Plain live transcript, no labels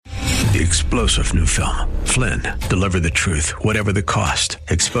the explosive new film, Flynn, Deliver the Truth, Whatever the Cost,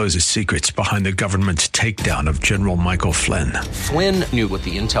 exposes secrets behind the government's takedown of General Michael Flynn. Flynn knew what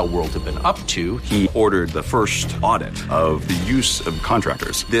the intel world had been up to. He ordered the first audit of the use of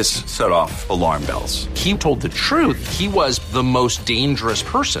contractors. This set off alarm bells. He told the truth. He was the most dangerous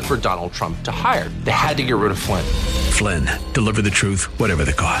person for Donald Trump to hire. They had to get rid of Flynn. Flynn, Deliver the Truth, Whatever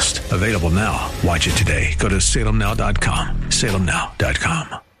the Cost. Available now. Watch it today. Go to salemnow.com.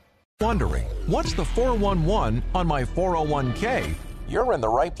 salemnow.com. Wondering, what's the 411 on my 401k? You're in the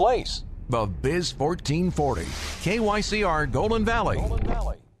right place. The Biz 1440. KYCR Golden Valley.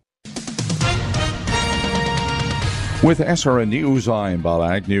 With SRN News, I'm Bob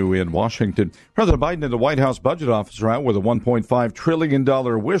Agnew in Washington. President Biden and the White House budget office are out with a $1.5 trillion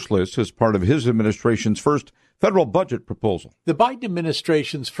wish list as part of his administration's first federal budget proposal. The Biden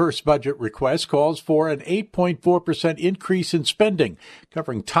administration's first budget request calls for an 8.4% increase in spending,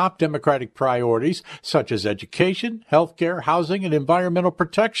 covering top Democratic priorities such as education, health care, housing, and environmental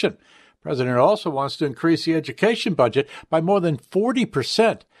protection. The president also wants to increase the education budget by more than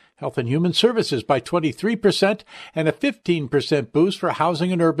 40%, Health and Human Services by 23%, and a 15% boost for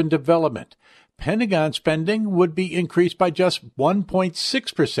housing and urban development. Pentagon spending would be increased by just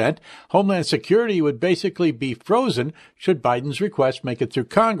 1.6%. Homeland Security would basically be frozen should Biden's request make it through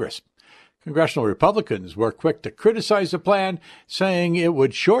Congress. Congressional Republicans were quick to criticize the plan, saying it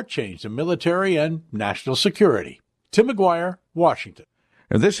would shortchange the military and national security. Tim McGuire, Washington.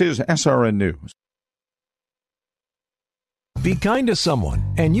 And this is SRN News. Be kind to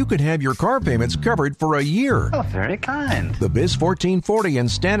someone, and you could have your car payments covered for a year. Oh, very kind. The Biz 1440 and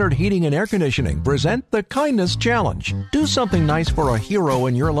Standard Heating and Air Conditioning present the Kindness Challenge. Do something nice for a hero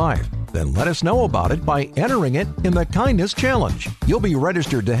in your life. Then let us know about it by entering it in the Kindness Challenge. You'll be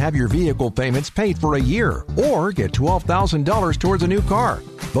registered to have your vehicle payments paid for a year or get $12,000 towards a new car,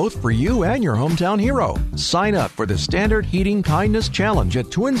 both for you and your hometown hero. Sign up for the Standard Heating Kindness Challenge at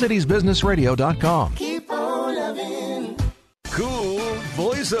TwinCitiesBusinessRadio.com. Keep on loving. Cool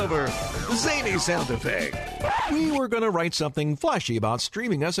voiceover, zany sound effect. We were going to write something flashy about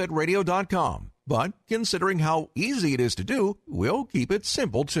streaming us at radio.com, but considering how easy it is to do, we'll keep it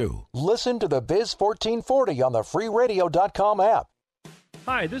simple too. Listen to the Biz 1440 on the free radio.com app.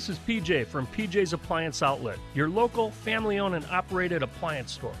 Hi, this is PJ from PJ's Appliance Outlet, your local family-owned and operated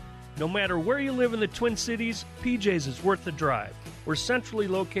appliance store. No matter where you live in the Twin Cities, PJ's is worth the drive. We're centrally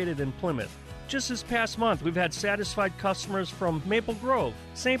located in Plymouth. Just this past month, we've had satisfied customers from Maple Grove,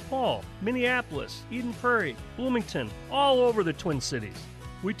 St. Paul, Minneapolis, Eden Prairie, Bloomington, all over the Twin Cities.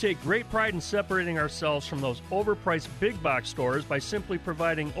 We take great pride in separating ourselves from those overpriced big box stores by simply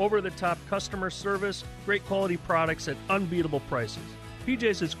providing over-the-top customer service, great quality products at unbeatable prices.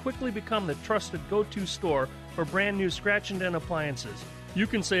 PJ's has quickly become the trusted go-to store for brand new scratch and dent appliances. You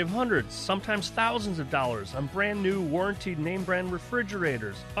can save hundreds, sometimes thousands of dollars on brand new warranted name brand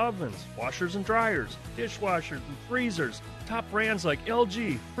refrigerators, ovens, washers and dryers, dishwashers and freezers, top brands like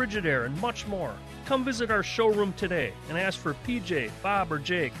LG, Frigidaire, and much more. Come visit our showroom today and ask for PJ, Bob, or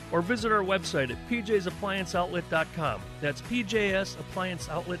Jake, or visit our website at pjsapplianceoutlet.com. That's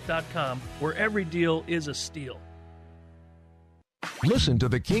pjsapplianceoutlet.com, where every deal is a steal. Listen to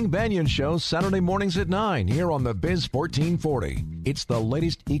the King Banyan Show Saturday mornings at 9 here on the Biz 1440. It's the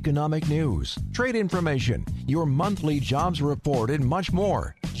latest economic news, trade information, your monthly jobs report, and much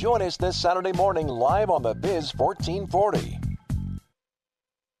more. Join us this Saturday morning live on the Biz 1440.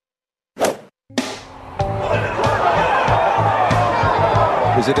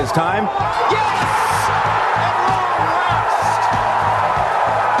 Is it his time? Yes!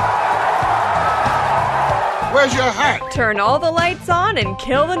 Where's your hat? Turn all the lights on and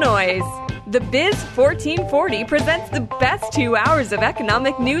kill the noise. The Biz 1440 presents the best 2 hours of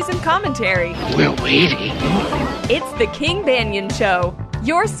economic news and commentary. We're waiting. It's the King Banyan Show,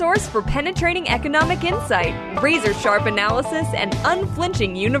 your source for penetrating economic insight, razor-sharp analysis, and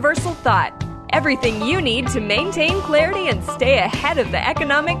unflinching universal thought. Everything you need to maintain clarity and stay ahead of the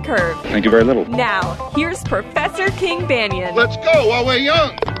economic curve. Thank you very little. Now, here's Professor King Banyan. Let's go while we're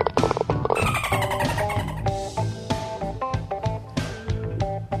young.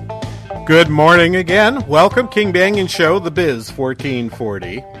 Good morning again. Welcome, King Banyan Show, the Biz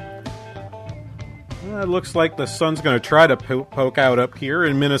 1440. It looks like the sun's going to try to poke out up here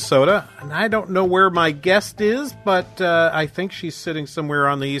in Minnesota. And I don't know where my guest is, but I think she's sitting somewhere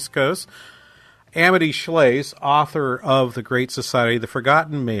on the East Coast. Amity Schlaes, author of The Great Society, The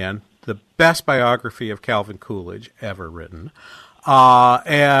Forgotten Man, the best biography of Calvin Coolidge ever written,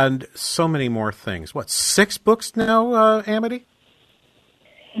 and so many more things. What, 6 books now, Amity?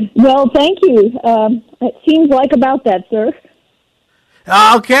 Well, thank you. It seems like about that, sir.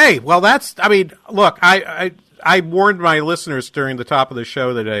 Okay, well, look, I warned my listeners during the top of the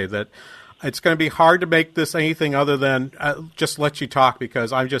show today that it's going to be hard to make this anything other than just let you talk,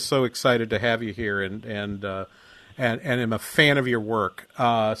 because I'm just so excited to have you here and am a fan of your work.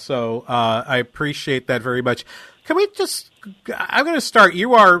 So I appreciate that very much. Can we I'm going to start.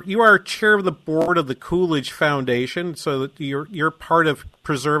 You are chair of the board of the Coolidge Foundation, so that you're part of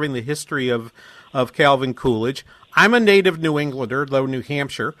preserving the history of Calvin Coolidge. I'm a native New Englander, though New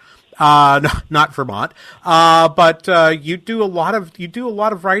Hampshire. Not Vermont, but you do a lot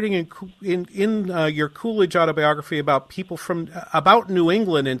of writing in your Coolidge autobiography about people about New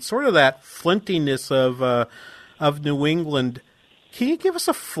England and sort of that flintiness of New England. Can you give us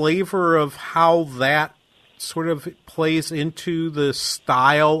a flavor of how that sort of plays into the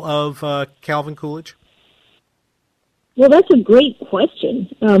style of Calvin Coolidge? Well, that's a great question.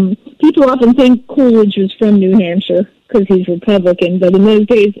 People often think Coolidge was from New Hampshire because he's Republican, but in those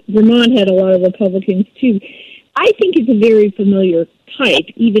days, Vermont had a lot of Republicans, too. I think it's a very familiar type,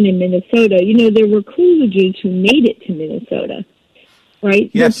 even in Minnesota. You know, there were Coolidges who made it to Minnesota, right?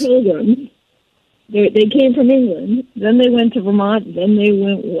 Yes. The Pilgrims. They came from England, then they went to Vermont, then they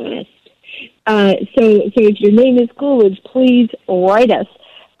went west. So if your name is Coolidge, please write us.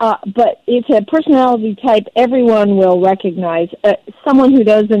 But it's a personality type everyone will recognize. Someone who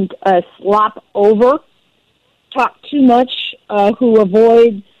doesn't slop over, talk too much, who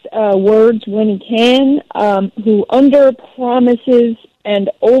avoids words when he can, who under-promises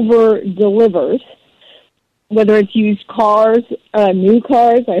and over-delivers, whether it's used cars, new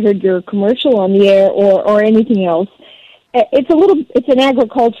cars, I heard your commercial on the air, or anything else. It's an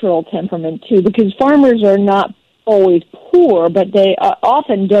agricultural temperament, too, because farmers are not always poor, but they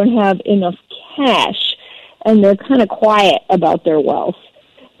often don't have enough cash, and they're kind of quiet about their wealth.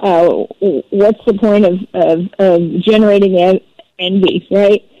 What's the point of generating envy,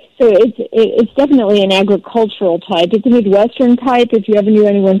 right? So it's definitely an agricultural type. It's a Midwestern type. If you ever knew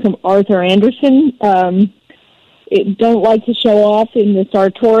anyone from Arthur Anderson, don't like to show off in the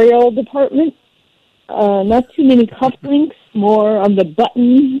sartorial department. Not too many cufflinks, more on the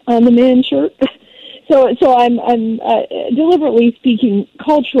button on the man's shirt. So I'm deliberately speaking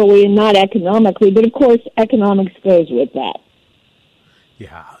culturally and not economically, but of course economics goes with that.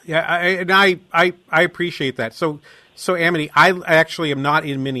 Yeah, I appreciate that. So Amity, I actually am not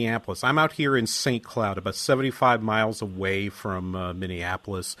in Minneapolis. I'm out here in St. Cloud, about 75 miles away from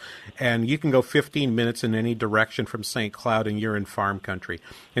Minneapolis, and you can go 15 minutes in any direction from St. Cloud, and you're in farm country.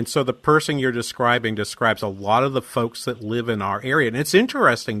 And so the person you're describing describes a lot of the folks that live in our area, and it's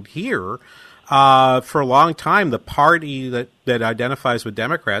interesting here. For a long time, the party that identifies with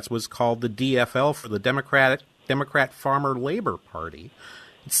Democrats was called the DFL, for the Democrat Farmer Labor Party.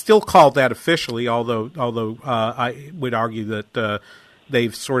 It's still called that officially, although I would argue that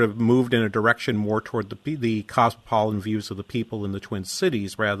they've sort of moved in a direction more toward the cosmopolitan views of the people in the Twin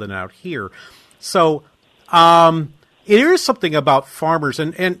Cities rather than out here. So it is something about farmers,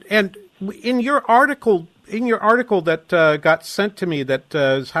 and in your article. In your article that got sent to me, that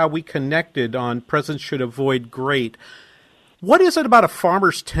is how we connected on Presidents Should Avoid Great, what is it about a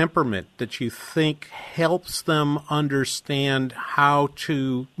farmer's temperament that you think helps them understand how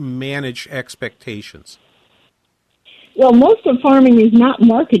to manage expectations? Well, most of farming is not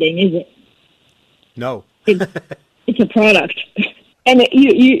marketing, is it? No. It's a product. And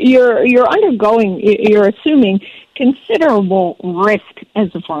you're assuming considerable risk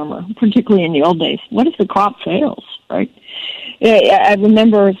as a farmer, particularly in the old days. What if the crop fails, right? I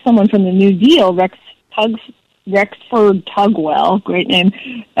remember someone from the New Deal, Rexford Tugwell, great name,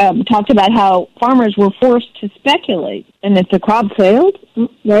 talked about how farmers were forced to speculate, and if the crop failed,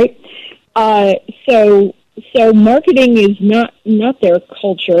 right? So marketing is not their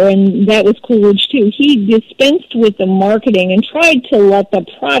culture, and that was Coolidge too. He dispensed with the marketing and tried to let the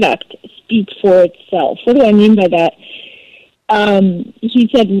product speak for itself. What do I mean by that? He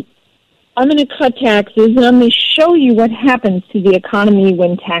said, I'm going to cut taxes, and I'm going to show you what happens to the economy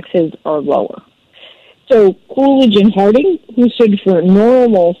when taxes are lower. So Coolidge and Harding, who stood for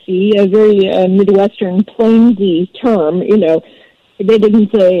normalcy, a very Midwestern plainsy term, they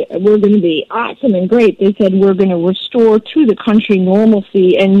didn't say, we're going to be awesome and great. They said, we're going to restore to the country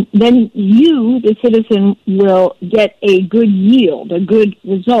normalcy, and then you, the citizen, will get a good yield, a good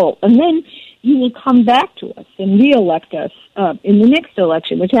result. And then you will come back to us and re-elect us in the next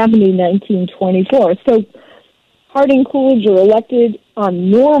election, which happened in 1924. So Harding Coolidge are elected on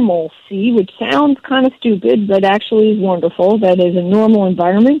normalcy, which sounds kind of stupid, but actually is wonderful. That is a normal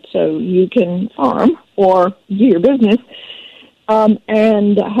environment, so you can farm or do your business.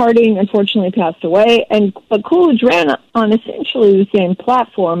 And Harding unfortunately passed away. But Coolidge ran on essentially the same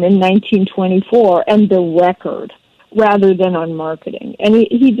platform in 1924 and the record, rather than on marketing. And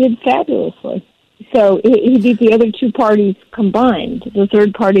he did fabulously. So he beat the other two parties combined. The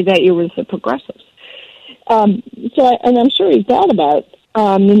third party that year was the Progressives. And I'm sure he thought about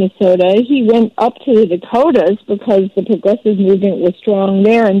Minnesota. He went up to the Dakotas because the Progressive movement was strong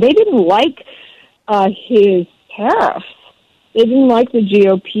there, and they didn't like his tariffs. They didn't like the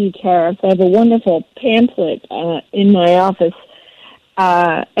GOP tariffs. I have a wonderful pamphlet in my office,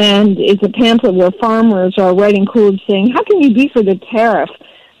 and it's a pamphlet where farmers are writing Coolidge saying, how can you be for the tariff?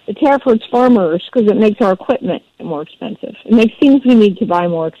 The tariff hurts farmers because it makes our equipment more expensive. It makes things we need to buy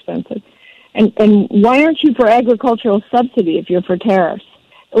more expensive. And why aren't you for agricultural subsidy if you're for tariffs?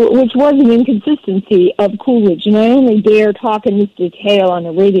 Which was an inconsistency of Coolidge. And I only dare talk in this detail on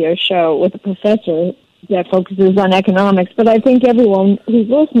a radio show with a professor that focuses on economics, but I think everyone who's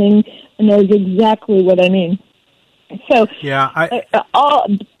listening knows exactly what I mean. So,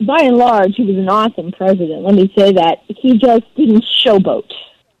 by and large, he was an awesome president. Let me say that. He just didn't showboat.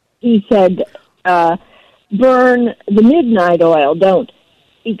 He said, burn the midnight oil, don't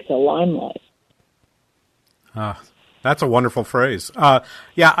seek the limelight. That's a wonderful phrase.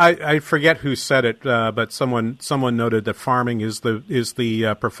 I forget who said it, but someone noted that farming is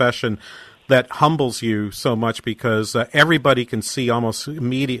the profession that humbles you so much because everybody can see almost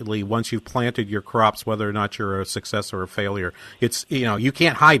immediately once you've planted your crops whether or not you're a success or a failure. It's you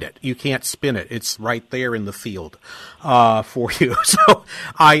can't hide it, you can't spin it. It's right there in the field for you. So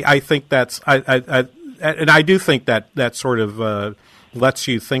I think that's and I do think that sort of lets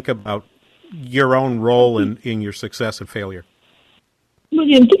you think about your own role in your success and failure. Well,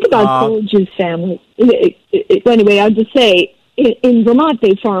 think about Coolidge's family. Anyway, I'll just say, in Vermont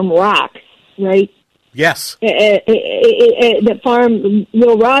they farm rocks, right? Yes. The farm,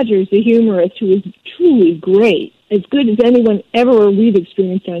 Will Rogers, the humorist, who was truly great, as good as anyone ever we've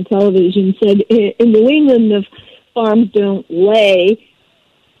experienced on television, said, in New England the farms don't lay,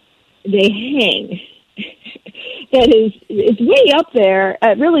 they hang. That is, it's way up there,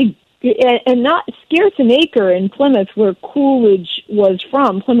 really. And not scarce an acre in Plymouth, where Coolidge was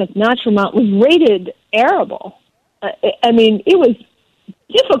from, Plymouth, not Vermont, was rated arable. I mean, it was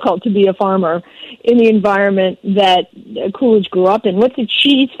difficult to be a farmer in the environment that Coolidge grew up in. What's a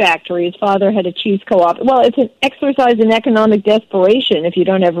cheese factory? His father had a cheese co-op. Well, it's an exercise in economic desperation if you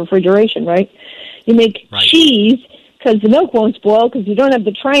don't have refrigeration, right? You make cheese because the milk won't spoil because you don't have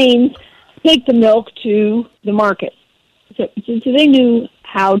the trains to take the milk to the market. So they knew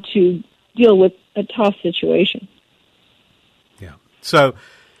how to deal with a tough situation. Yeah. So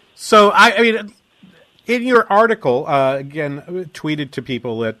I mean, in your article, again, tweeted to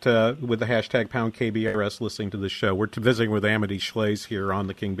people with the hashtag #KBRS listening to the show. We're visiting with Amity Schlaes here on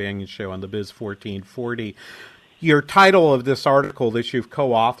the King Banyan Show on the Biz 1440. Your title of this article that you've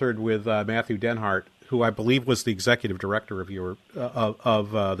co-authored with Matthew Denhart, who I believe was the executive director of your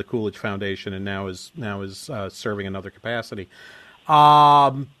of the Coolidge Foundation and now is serving another capacity,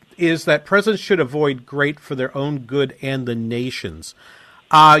 is that presidents should avoid great for their own good and the nation's.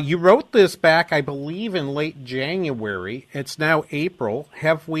 You wrote this back, I believe, in late January. It's now April.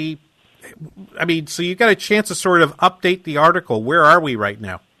 So you got a chance to sort of update the article. Where are we right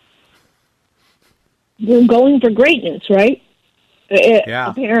now? We're going for greatness, right?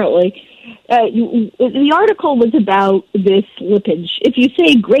 Yeah. Apparently. The article was about this slippage. If you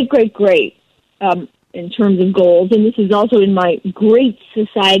say great, in terms of goals, and this is also in my Great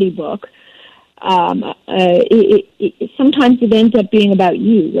Society book, sometimes it ends up being about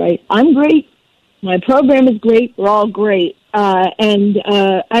you, right? I'm great. My program is great. We're all great. And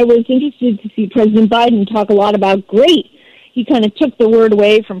I was interested to see President Biden talk a lot about great. He kind of took the word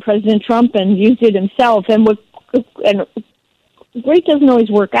away from President Trump and used it himself. And great doesn't always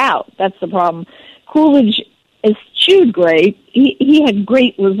work out. That's the problem. Coolidge eschewed great. He had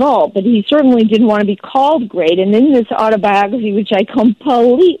great resolve, but he certainly didn't want to be called great. And in this autobiography, which I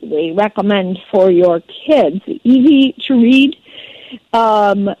completely recommend for your kids, easy to read,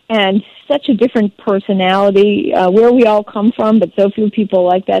 and such a different personality, where we all come from, but so few people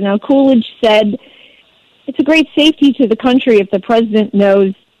like that. Now, Coolidge said, it's a great safety to the country if the president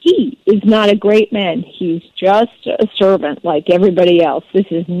knows he is not a great man. He's just a servant like everybody else. This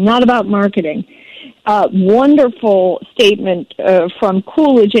is not about marketing. Wonderful statement from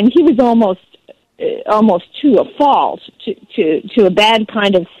Coolidge, and he was almost to a fault, to a bad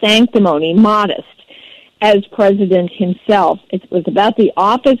kind of sanctimony, modest as president himself. It was about the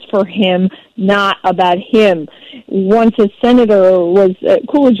office for him, not about him. Once a senator was,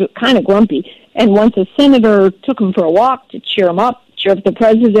 Coolidge was kind of grumpy, And once a senator took him for a walk to cheer him up, cheer up the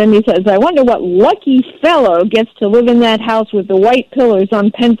president, he says, I wonder what lucky fellow gets to live in that house with the white pillars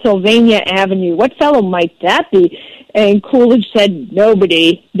on Pennsylvania Avenue. What fellow might that be? And Coolidge said,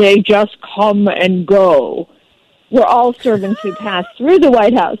 nobody. They just come and go. We're all servants who pass through the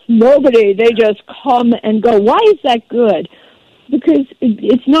White House. Nobody. They just come and go. Why is that good? Because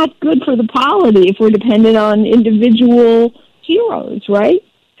it's not good for the polity if we're dependent on individual heroes, right?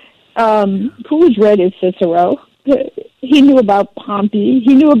 Coolidge read his Cicero. He knew about Pompey.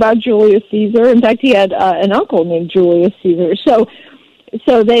 He knew about Julius Caesar. In fact, he had an uncle named Julius Caesar.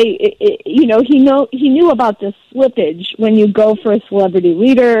 So they, he knew about the slippage when you go for a celebrity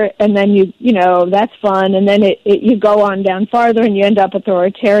leader, and then that's fun, and then you go on down farther, and you end up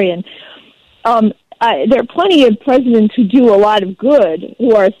authoritarian. There are plenty of presidents who do a lot of good,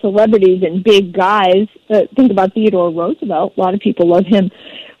 who are celebrities and big guys. Think about Theodore Roosevelt. A lot of people love him.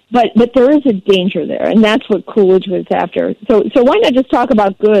 But there is a danger there, and that's what Coolidge was after. So why not just talk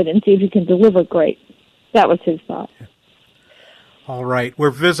about good and see if you can deliver great? That was his thought. All right.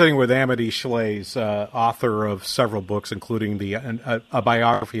 We're visiting with Amity Schlaes, author of several books, including a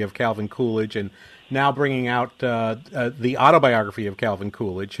biography of Calvin Coolidge, and now bringing out the autobiography of Calvin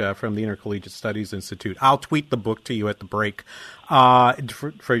Coolidge from the Intercollegiate Studies Institute. I'll tweet the book to you at the break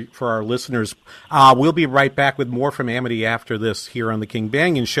for our listeners. We'll be right back with more from Amity after this here on the King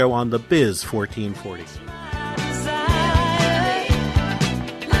Banaian Show on the Biz 1440.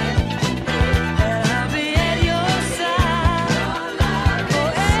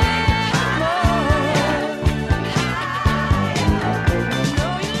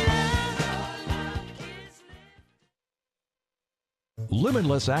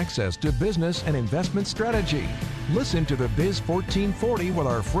 Limitless access to business and investment strategy. Listen to the Biz 1440 with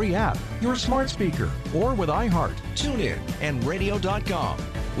our free app, your smart speaker, or with iHeart, TuneIn, and Radio.com.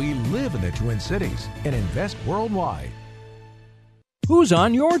 We live in the Twin Cities and invest worldwide. Who's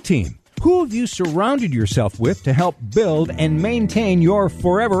on your team? Who have you surrounded yourself with to help build and maintain your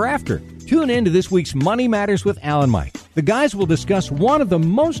forever after? Tune in to this week's Money Matters with Al and Mike. The guys will discuss one of the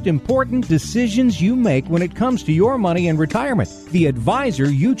most important decisions you make when it comes to your money and retirement, the advisor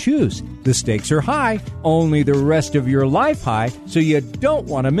you choose. The stakes are high, only the rest of your life high, so you don't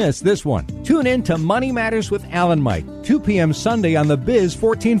want to miss this one. Tune in to Money Matters with Al and Mike, 2 p.m. Sunday on the Biz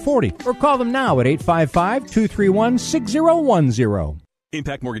 1440, or call them now at 855-231-6010.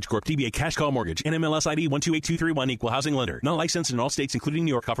 Impact Mortgage Corp. DBA Cash Call Mortgage. NMLS ID 128231. Equal housing lender. Not licensed in all states, including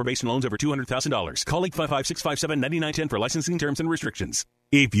New York. Offer based on loans over $200,000. Call 855-657-9910 for licensing terms and restrictions.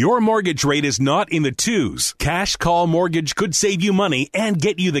 If your mortgage rate is not in the twos, Cash Call Mortgage could save you money and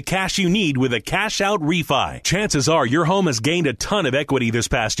get you the cash you need with a cash-out refi. Chances are your home has gained a ton of equity this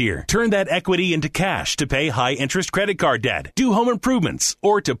past year. Turn that equity into cash to pay high-interest credit card debt, do home improvements,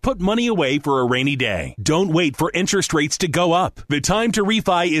 or to put money away for a rainy day. Don't wait for interest rates to go up. The time to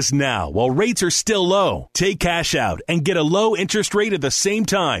refi is now while rates are still low. Take cash out and get a low interest rate at the same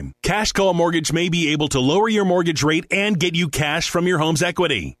time. Cash Call Mortgage may be able to lower your mortgage rate and get you cash from your home's equity.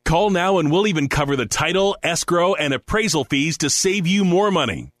 Call now and we'll even cover the title, escrow, and appraisal fees to save you more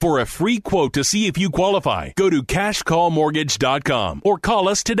money. For a free quote to see if you qualify, go to cashcallmortgage.com or call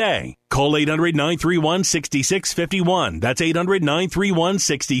us today. Call 800-931-6651. That's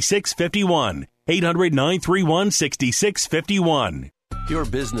 800-931-6651. 800-931-6651. Your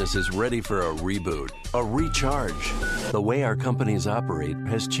business is ready for a reboot, a recharge. The way our companies operate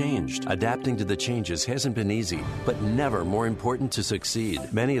has changed. Adapting to the changes hasn't been easy, but never more important to succeed.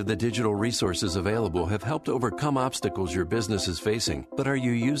 Many of the digital resources available have helped overcome obstacles your business is facing. But are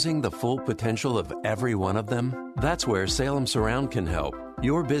you using the full potential of every one of them? That's where Salem Surround can help.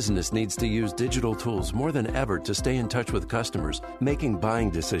 Your business needs to use digital tools more than ever to stay in touch with customers, making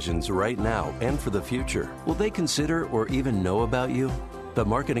buying decisions right now and for the future. Will they consider or even know about you? The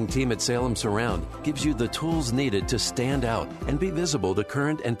marketing team at Salem Surround gives you the tools needed to stand out and be visible to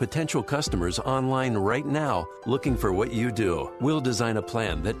current and potential customers online right now looking for what you do. We'll design a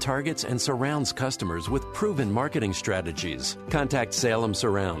plan that targets and surrounds customers with proven marketing strategies. Contact Salem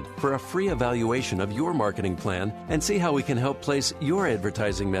Surround for a free evaluation of your marketing plan and see how we can help place your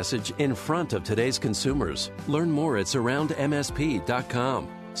advertising message in front of today's consumers. Learn more at surroundmsp.com.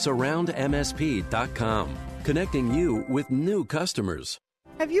 Surroundmsp.com. Connecting you with new customers.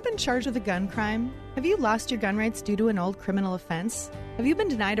 Have you been charged with a gun crime? Have you lost your gun rights due to an old criminal offense? Have you been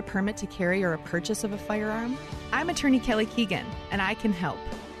denied a permit to carry or a purchase of a firearm? I'm attorney Kelly Keegan, and I can help.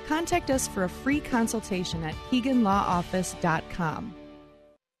 Contact us for a free consultation at KeeganLawOffice.com.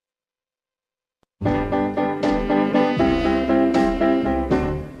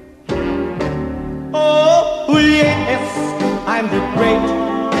 Oh, yes, I'm the great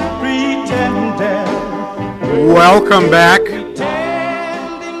pretender. Welcome back.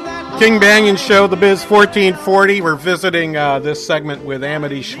 King Banyan Show, The Biz 1440. We're visiting this segment with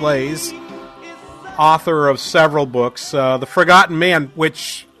Amity Schlaes, author of several books. The Forgotten Man,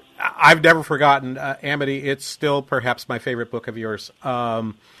 which I've never forgotten. Amity, it's still perhaps my favorite book of yours.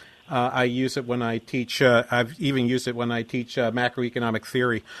 I use it when I teach. I've even used it when I teach macroeconomic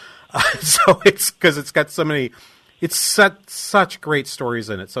theory. So it's because it's got so many. It's such great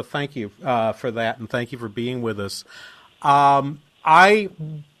stories in it. So thank you for that, and thank you for being with us. I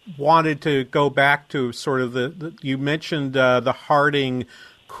wanted to go back to sort of the you mentioned the Harding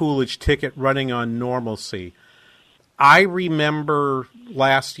Coolidge ticket running on normalcy. I remember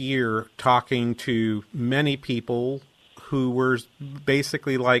last year talking to many people who were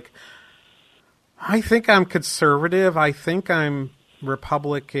basically like, I think I'm conservative, I think I'm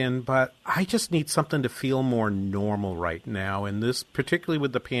Republican, but I just need something to feel more normal right now. And this, particularly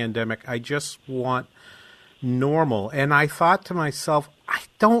with the pandemic, I just want normal. And I thought to myself, I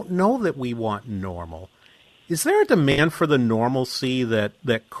don't know that we want normal. Is there a demand for the normalcy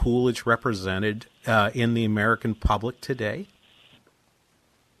that Coolidge represented in the American public today?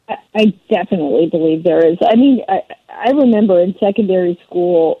 I definitely believe there is. I mean, I remember in secondary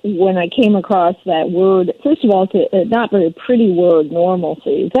school when I came across that word. First of all, it's a not very pretty word,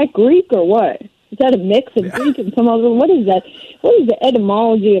 normalcy. Is that Greek or what? Is that a mix of Greek and some other? What is that? What is the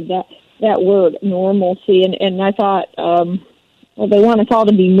etymology of that word, normalcy? And I thought, well, they want us all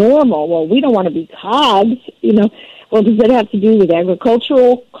to be normal. Well, we don't want to be cogs, you know. Well, does it have to do with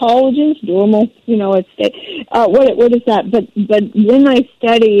agricultural colleges? Normal, you know, what is that? But when I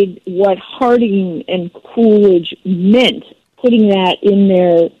studied what Harding and Coolidge meant, putting that in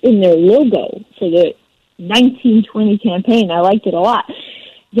their logo for the 1920 campaign, I liked it a lot.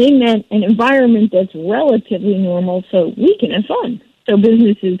 They meant an environment that's relatively normal so we can have fun, so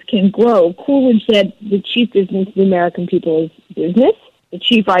businesses can grow. Coolidge said the chief business of the American people is business. The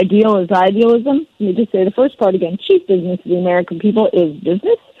chief ideal is idealism. Let me just say the first part again. Chief business of the American people is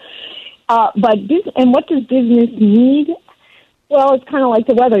business. And what does business need? Well, it's kind of like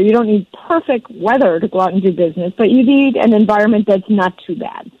the weather. You don't need perfect weather to go out and do business, but you need an environment that's not too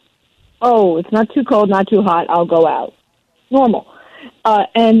bad. Oh, it's not too cold, not too hot, I'll go out. Normal.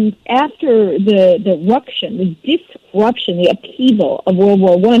 And after the disruption, the upheaval of World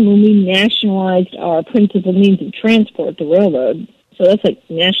War I, when we nationalized our principal means of transport, the railroad, so that's like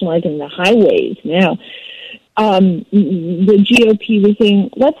nationalizing the highways now. The GOP was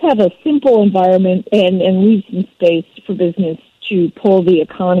saying, let's have a simple environment and leave some space for business to pull the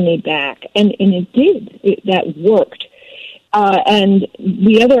economy back. And it did. That worked. And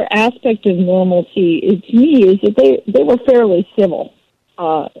the other aspect of normalcy, to me, is that they were fairly civil.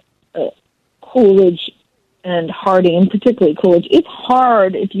 Coolidge and Harding, and particularly Coolidge. It's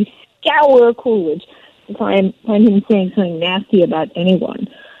hard if you scour Coolidge to find him saying something nasty about anyone.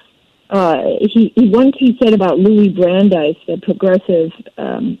 He said about Louis Brandeis, the progressive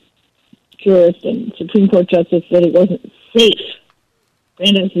jurist and Supreme Court justice, that it wasn't safe.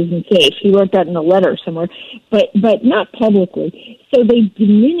 Brandeis isn't safe. He wrote that in a letter somewhere, but not publicly. So they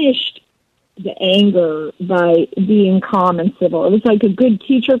diminished the anger by being calm and civil. It was like a good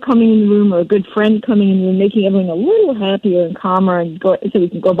teacher coming in the room or a good friend coming in the room, making everyone a little happier and calmer, and so we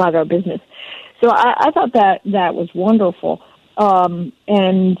can go about our business. So I thought that was wonderful. And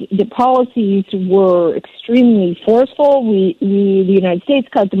the policies were extremely forceful. The United States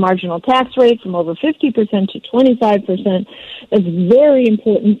cut the marginal tax rate from over 50% to 25%. That's very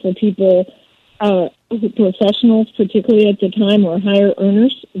important for people, professionals, particularly at the time, or higher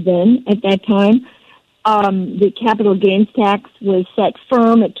earners then at that time. The capital gains tax was set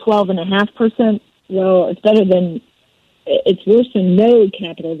firm at 12.5%. Well, it's worse than no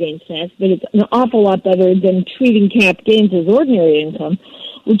capital gains tax, but it's an awful lot better than treating cap gains as ordinary income,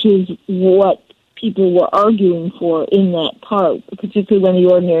 which is what people were arguing for in that part, particularly when the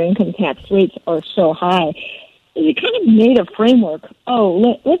ordinary income tax rates are so high. It kind of made a framework.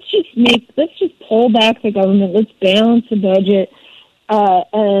 Let's just pull back the government, let's balance the budget,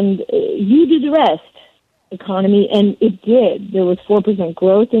 and you do the rest. Economy, and it did. There was 4%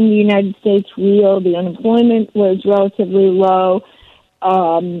 growth in the United States real. The unemployment was relatively low.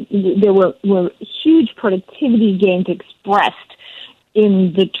 There were huge productivity gains expressed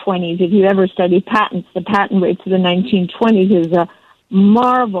in the 20s. If you ever study patents, the patent rates of the 1920s is a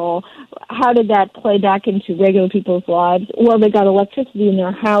marvel. How did that play back into regular people's lives? Well, they got electricity in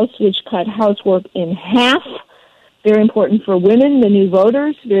their house, which cut housework in half. Very important for women, the new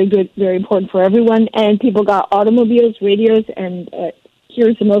voters, very good, very important for everyone. And people got automobiles, radios, and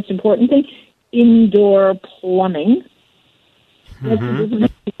here's the most important thing, indoor plumbing. What's the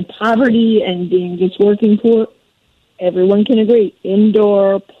difference between poverty and being just working poor? Everyone can agree.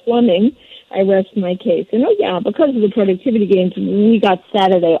 Indoor plumbing, I rest my case. And because of the productivity gains, we got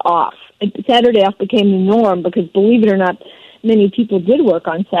Saturday off. Saturday off became the norm because, believe it or not, many people did work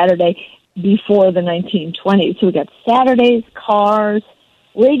on Saturday before the 1920s. So we got Saturdays, cars,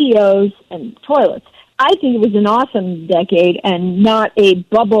 radios, and toilets. I think it was an awesome decade and not a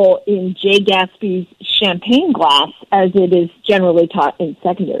bubble in Jay Gatsby's champagne glass as it is generally taught in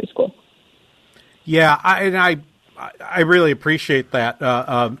secondary school. Yeah, I really appreciate that.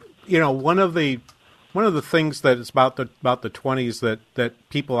 One of the things that is about the 20s that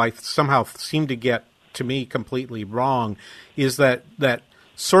people I somehow seem to get, to me, completely wrong is that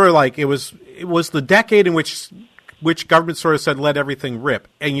sort of like it was the decade in which government sort of said let everything rip,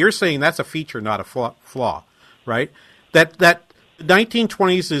 and you're saying that's a feature, not a flaw, right? That the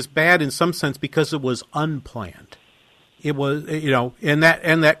 1920s is bad in some sense because it was unplanned. It was, and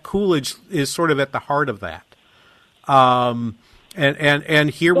that Coolidge is sort of at the heart of that. And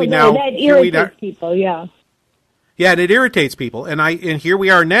here we now that irritates people, yeah. Yeah, and it irritates people, and here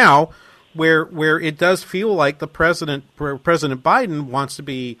we are now, where it does feel like President Biden wants to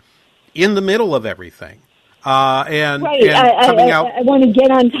be in the middle of everything. And coming out. I want to get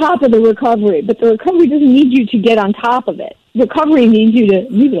on top of the recovery, but the recovery doesn't need you to get on top of it. Recovery needs you to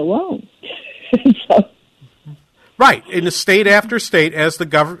leave it alone. So. Right, in the state after state, as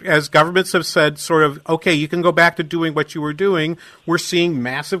governments have said, sort of, okay, you can go back to doing what you were doing. We're seeing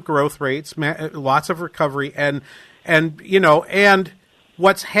massive growth rates, lots of recovery, and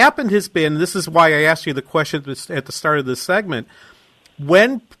what's happened has been. This is why I asked you the question at the start of this segment.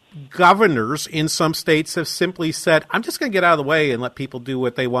 When governors in some states have simply said, I'm just going to get out of the way and let people do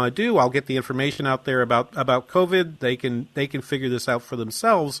what they want to do. I'll get the information out there about COVID. They can figure this out for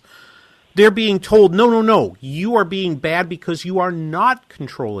themselves. They're being told, no, you are being bad because you are not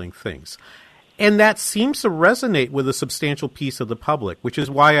controlling things. And that seems to resonate with a substantial piece of the public, which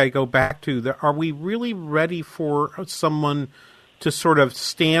is why I go back to, are we really ready for someone to sort of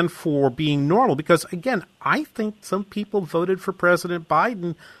stand for being normal? Because, again, I think some people voted for President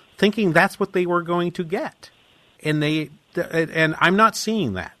Biden thinking that's what they were going to get. And I'm not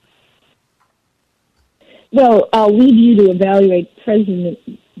seeing that. Well, I'll leave you to evaluate President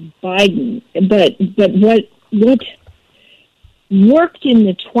Biden, but what worked in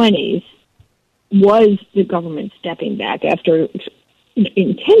the 20s was the government stepping back after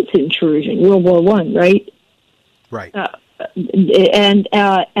intense intrusion, World War I, right? Right. What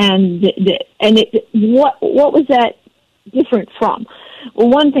was that different from? Well,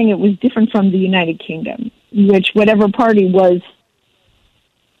 one thing, it was different from the United Kingdom, which whatever party was,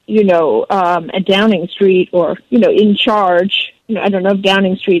 at Downing Street or, in charge. I don't know if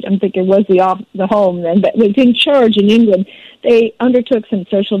Downing Street, I'm thinking was the home then, but was in charge in England. They undertook some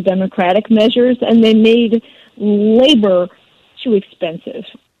social democratic measures, and they made labor too expensive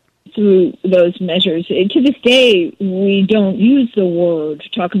through those measures. To this day, we don't use the word,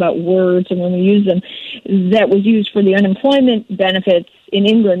 talk about words, and when we use them, that was used for the unemployment benefits in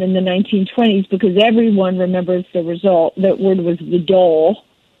England in the 1920s because everyone remembers the result. That word was the dole.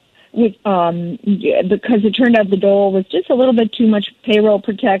 Because it turned out the dole was just a little bit too much payroll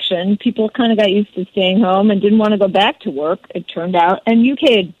protection. People kind of got used to staying home and didn't want to go back to work, it turned out. And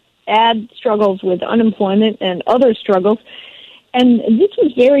UK had struggles with unemployment and other struggles. And this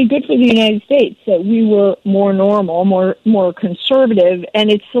was very good for the United States, that we were more normal, more conservative, and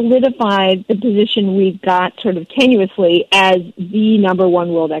it solidified the position we got sort of tenuously as the number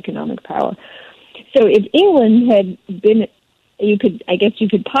one world economic power. So if England had been, you could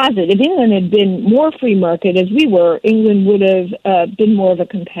posit, if England had been more free market as we were, England would have been more of a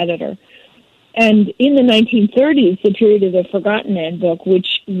competitor. And in the 1930s, the period of the Forgotten Man book,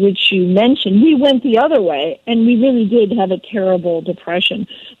 which you mentioned, we went the other way, and we really did have a terrible depression.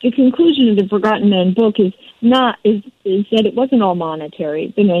 The conclusion of the Forgotten Man book is that it wasn't all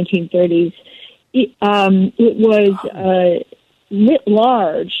monetary. The 1930s, it was writ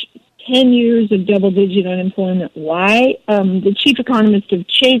large. 10 years of double-digit unemployment. Why? The chief economist of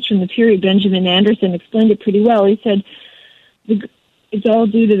Chase from the period, Benjamin Anderson, explained it pretty well. He said, it's all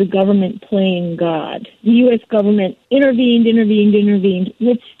due to the government playing God. The U.S. government intervened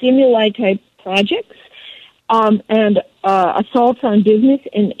with stimuli-type projects and assaults on business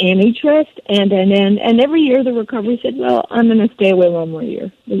and antitrust, and every year the recovery said, well, I'm going to stay away one more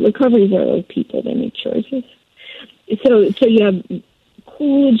year. The recoveries are like people. They make choices. So you have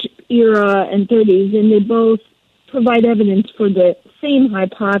Coolidge era and 30s, and they both provide evidence for the same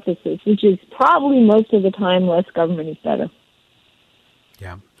hypothesis, which is probably most of the time less government is better.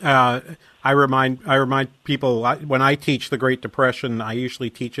 Yeah. I remind people when I teach the Great Depression, I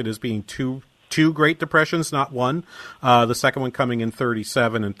usually teach it as being two Great Depressions, not one. The second one coming in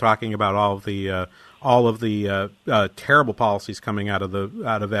 1937 and talking about all of the terrible policies coming out of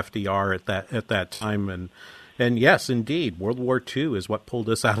FDR at that time. And yes, indeed, World War II is what pulled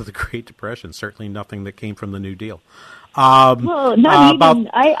us out of the Great Depression. Certainly nothing that came from the New Deal. Well, not even.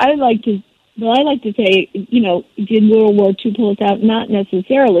 I like to say, did World War II pull us out? Not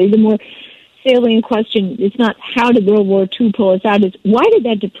necessarily. The more salient question is not how did World War II pull us out, it's why did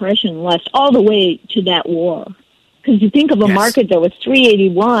that depression last all the way to that war? Because you think of a market that was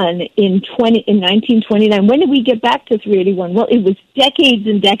 381 in 1929. When did we get back to 381? Well, it was decades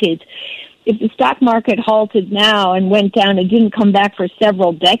and decades. If the stock market halted now and went down and didn't come back for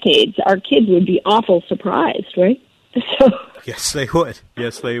several decades, our kids would be awful surprised, right? Yes, they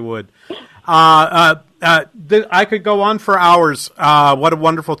would. I could go on for hours. What a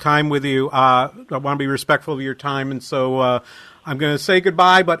wonderful time with you. I want to be respectful of your time, and so I'm going to say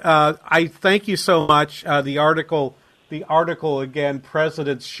goodbye. But I thank you so much. The article again.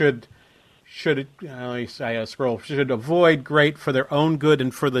 Presidents should avoid great for their own good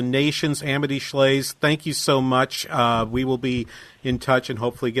and for the nation's. Amity Schlaes, thank you so much. We will be in touch and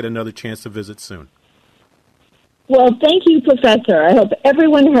hopefully get another chance to visit soon. Well, thank you, Professor. I hope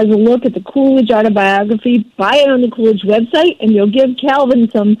everyone has a look at the Coolidge autobiography. Buy it on the Coolidge website, and you'll give Calvin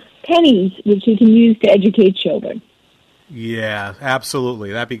some pennies, which he can use to educate children. Yeah,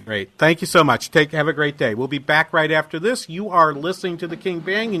 absolutely. That'd be great. Thank you so much. Have a great day. We'll be back right after this. You are listening to the King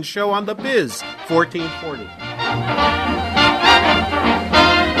Banyan Show on The Biz 1440.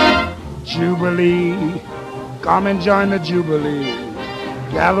 Jubilee, come and join the Jubilee.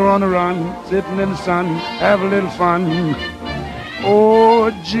 Gather on the run, sitting in the sun, have a little fun. Oh,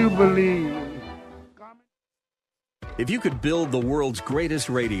 Jubilee. If you could build the world's greatest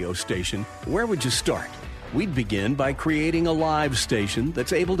radio station, where would you start? We'd begin by creating a live station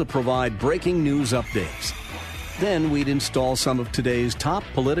that's able to provide breaking news updates. Then we'd install some of today's top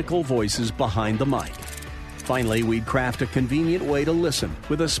political voices behind the mic. Finally, we'd craft a convenient way to listen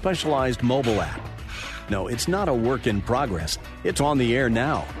with a specialized mobile app. No, it's not a work in progress. It's on the air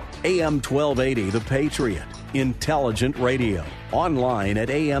now. AM 1280 The Patriot. Intelligent radio. Online at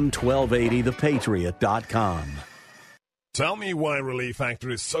am1280thepatriot.com. Tell me why Relief Factor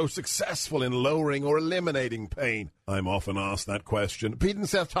is so successful in lowering or eliminating pain. I'm often asked that question. Pete and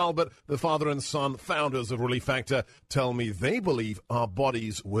Seth Talbot, the father and son founders of Relief Factor, tell me they believe our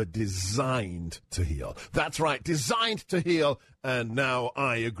bodies were designed to heal. That's right, designed to heal, and now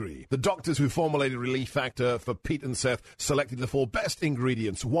I agree. The doctors who formulated Relief Factor for Pete and Seth selected the 4 best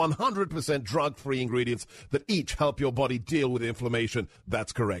ingredients, 100% drug-free ingredients that each help your body deal with inflammation.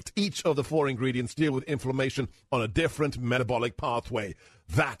 That's correct. Each of the 4 ingredients deal with inflammation on a different metabolic pathway.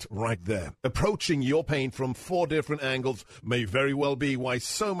 That right there. Approaching your pain from 4 different angles may very well be why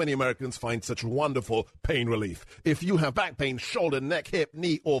so many Americans find such wonderful pain relief. If you have back pain, shoulder, neck, hip,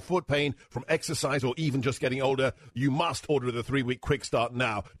 knee, or foot pain from exercise or even just getting older, you must order the 3-week quick start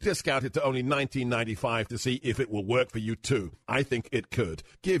now. Discount it to only $19.95 to see if it will work for you too. I think it could.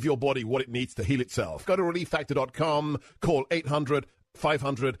 Give your body what it needs to heal itself. Go to ReliefFactor.com. Call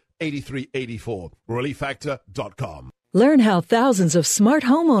 800-500-8384. ReliefFactor.com. Learn how thousands of smart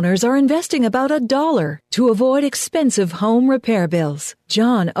homeowners are investing about $1 to avoid expensive home repair bills.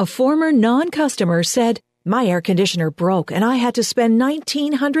 John, a former non-customer, said, "My air conditioner broke and I had to spend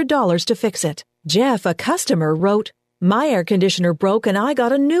 $1,900 to fix it." Jeff, a customer, wrote, "My air conditioner broke and I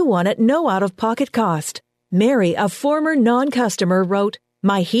got a new one at no out-of-pocket cost." Mary, a former non-customer, wrote,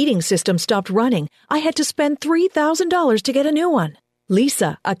 "My heating system stopped running. I had to spend $3,000 to get a new one."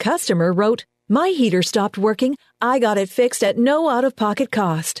 Lisa, a customer, wrote, "My heater stopped working. I got it fixed at no out-of-pocket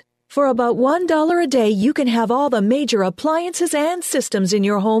cost." For about $1 a day, you can have all the major appliances and systems in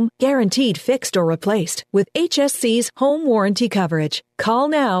your home guaranteed fixed or replaced with HSC's home warranty coverage. Call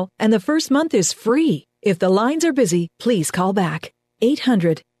now, and the first month is free. If the lines are busy, please call back.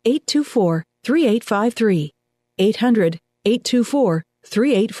 800-824-3853.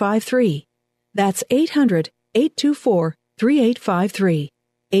 800-824-3853. That's 800-824-3853.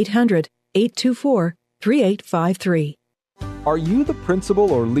 800-824-3853. Are you the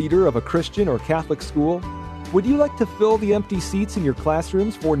principal or leader of a Christian or Catholic school? Would you like to fill the empty seats in your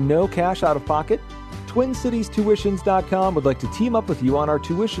classrooms for no cash out of pocket? TwinCitiesTuitions.com would like to team up with you on our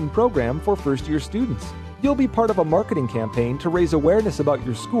tuition program for first-year students. You'll be part of a marketing campaign to raise awareness about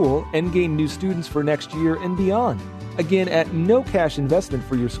your school and gain new students for next year and beyond. Again, at no cash investment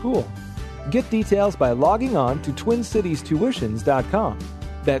for your school. Get details by logging on to TwinCitiesTuitions.com.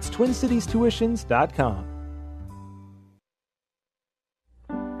 That's TwinCitiesTuitions.com.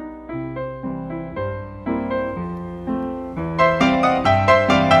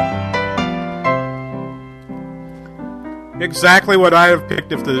 Exactly what I have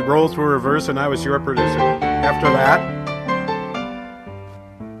picked if the roles were reversed and I was your producer. After that,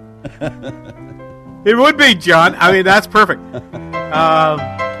 it would be, John. I mean, that's perfect.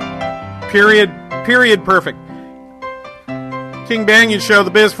 Period perfect. King Banyan Show,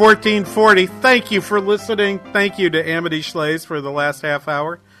 The Biz 1440. Thank you for listening. Thank you to Amity Schlaes for the last half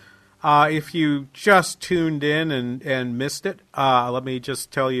hour. If you just tuned in and missed it, let me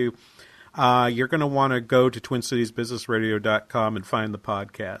just tell you, you're going to want to go to TwinCitiesBusinessRadio.com and find the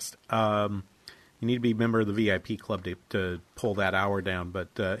podcast. You need to be a member of the VIP club to pull that hour down, but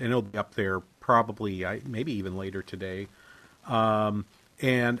and it'll be up there probably maybe even later today.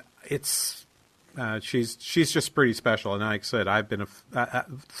 And it's she's just pretty special. And like I said, I've been a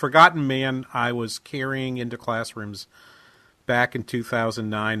forgotten man I was carrying into classrooms back in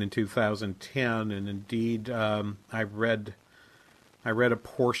 2009 and 2010, and indeed I read a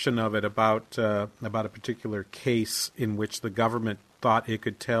portion of it about a particular case in which the government thought it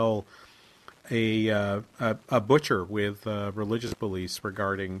could tell a butcher with religious beliefs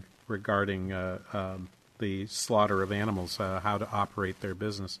regarding the slaughter of animals, how to operate their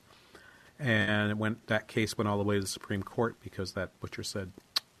business, and that case went all the way to the Supreme Court because that butcher said,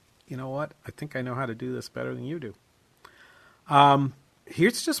 "You know what? I think I know how to do this better than you do."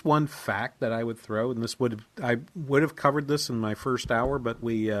 Here's just one fact that I would throw, and I would have covered this in my first hour, but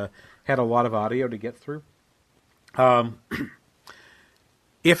we had a lot of audio to get through.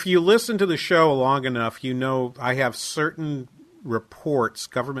 If you listen to the show long enough, you know I have certain reports,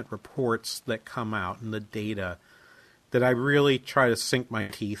 government reports that come out, and the data that I really try to sink my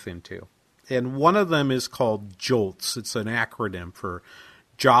teeth into. And one of them is called JOLTS. It's an acronym for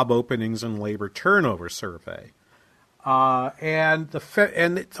Job Openings and Labor Turnover Survey. And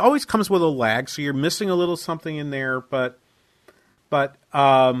it always comes with a lag, so you're missing a little something in there. But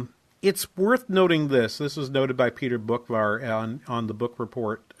it's worth noting this. This was noted by Peter Bookvar on the book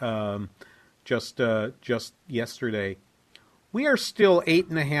report just yesterday. We are still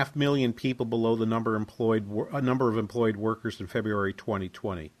 8.5 million people below the number of employed workers in February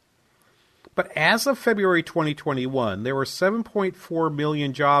 2020. But as of February 2021, there were 7.4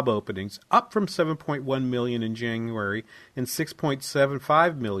 million job openings, up from 7.1 million in January and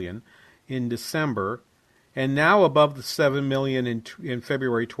 6.75 million in December, and now above the 7 million in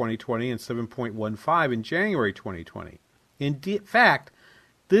February 2020 and 7.15 in January 2020. In fact,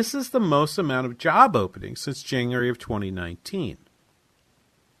 this is the most amount of job openings since January of 2019.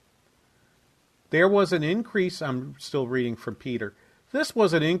 There was an increase, I'm still reading from Peter. This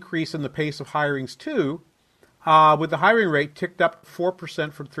was an increase in the pace of hirings, too, with the hiring rate ticked up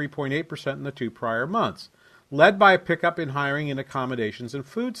 4% from 3.8% in the 2 prior months, led by a pickup in hiring in accommodations and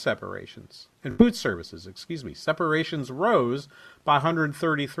food services. Separations rose by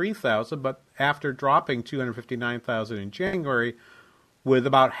 133,000, but after dropping 259,000 in January, with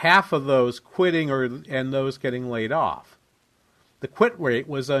about half of those quitting and those getting laid off. The quit rate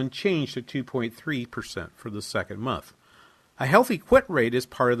was unchanged at 2.3% for the second month. A healthy quit rate is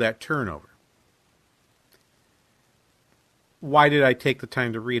part of that turnover. Why did I take the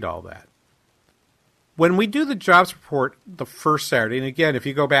time to read all that? When we do the jobs report the first Saturday, and again, if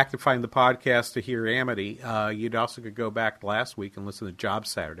you go back to find the podcast to hear Amity, you'd also could go back last week and listen to Jobs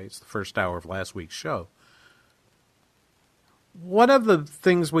Saturday. It's the first hour of last week's show. One of the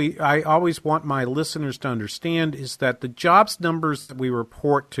things I always want my listeners to understand is that the jobs numbers that we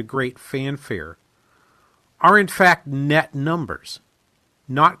report to great fanfare are in fact net numbers,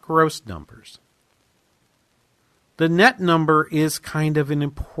 not gross numbers. The net number is kind of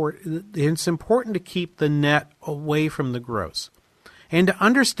it's important to keep the net away from the gross and to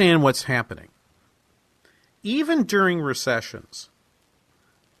understand what's happening. Even during recessions,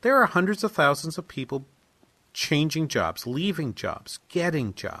 there are hundreds of thousands of people changing jobs, leaving jobs,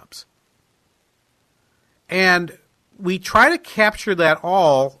 getting jobs. And we try to capture that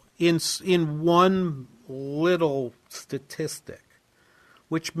all in one little statistic,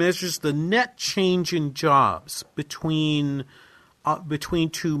 which measures the net change in jobs between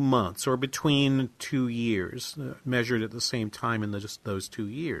 2 months or between 2 years, measured at the same time in those 2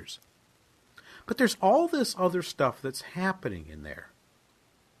 years. But there's all this other stuff that's happening in there.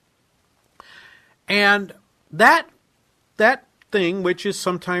 And that thing, which is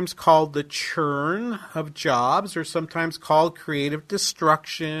sometimes called the churn of jobs or sometimes called creative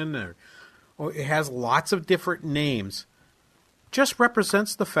destruction, or it has lots of different names, just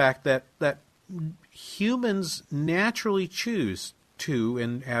represents the fact that humans naturally choose to,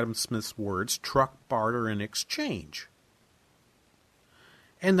 in Adam Smith's words, truck, barter, and exchange.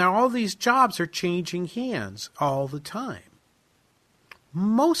 And all these jobs are changing hands all the time.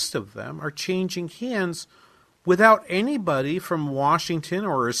 Most of them are changing hands without anybody from Washington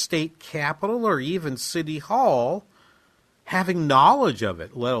or a state capitol or even City Hall having knowledge of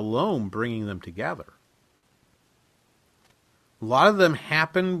it, let alone bringing them together. A lot of them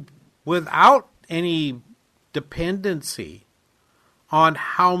happen without any dependency on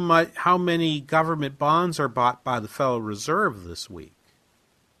how many government bonds are bought by the Federal Reserve this week.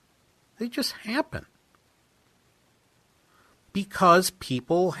 They just happen. Because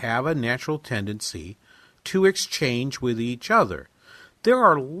people have a natural tendency to exchange with each other. There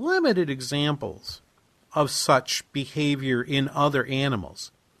are limited examples of such behavior in other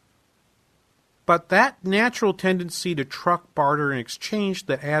animals. But that natural tendency to truck, barter, and exchange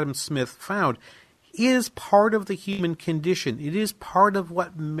that Adam Smith found is part of the human condition. It is part of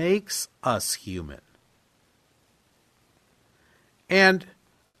what makes us human. And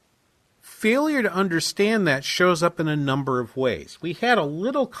failure to understand that shows up in a number of ways. We had a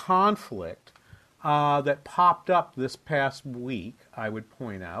little conflict that popped up this past week, I would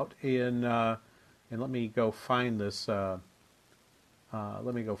point out, and let me go find this.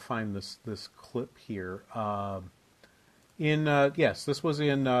 This clip here. This was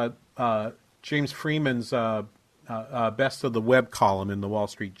in James Freeman's Best of the Web column in the Wall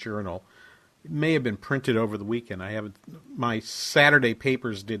Street Journal. It may have been printed over the weekend. My Saturday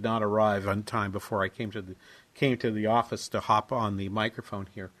papers did not arrive on time before I came to the office to hop on the microphone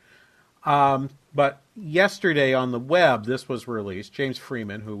here. But yesterday on the web, this was released. James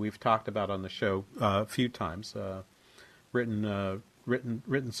Freeman, who we've talked about on the show a few times, written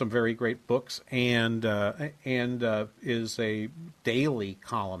some very great books, and is a daily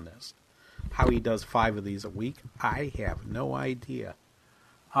columnist. How he does 5 of these a week, I have no idea.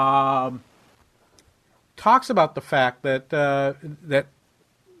 Talks about the fact that that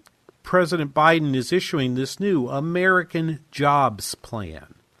President Biden is issuing this new American Jobs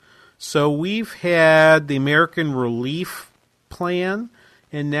Plan. So we've had the American Relief Plan,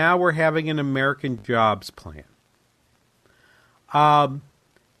 and now we're having an American Jobs Plan. And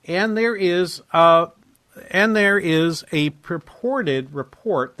there is a purported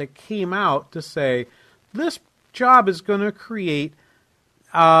report that came out to say this job is going to create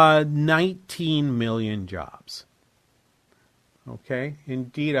 19 million jobs. Okay,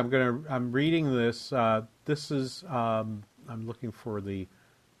 indeed, I'm reading this. This is I'm looking for the.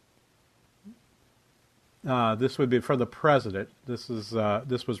 This would be for the president. This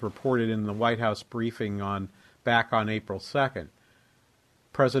was reported in the White House briefing back on April 2nd.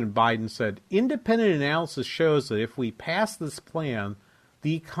 President Biden said, independent analysis shows that if we pass this plan,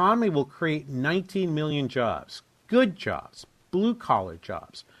 the economy will create 19 million jobs. Good jobs, blue-collar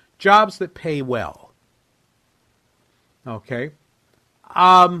jobs, jobs that pay well. Okay?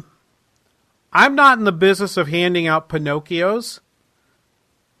 I'm not in the business of handing out Pinocchios,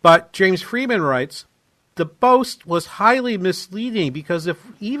 but James Freeman writes, the boast was highly misleading because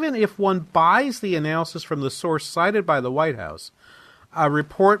even if one buys the analysis from the source cited by the White House, a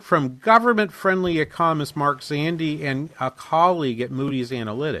report from government-friendly economist Mark Zandi and a colleague at Moody's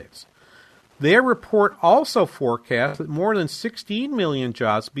Analytics. Their report also forecasts that more than 16 million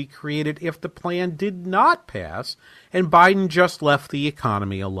jobs be created if the plan did not pass and Biden just left the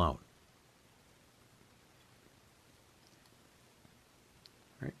economy alone.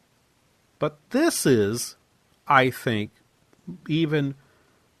 Right. But this is, I think, even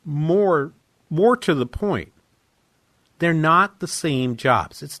more to the point. They're not the same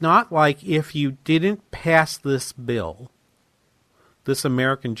jobs. It's not like if you didn't pass this bill, this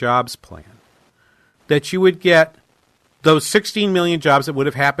American Jobs Plan, that you would get those 16 million jobs that would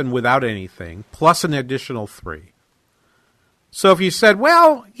have happened without anything, plus an additional 3. So if you said,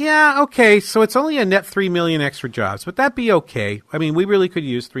 well, yeah, okay, so it's only a net 3 million extra jobs, but that'd be okay. I mean, we really could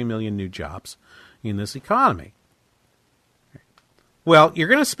use 3 million new jobs in this economy. Well, you're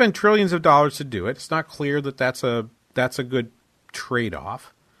going to spend trillions of dollars to do it. It's not clear that that's a good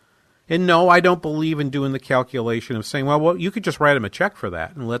trade-off. And no, I don't believe in doing the calculation of saying, well, you could just write them a check for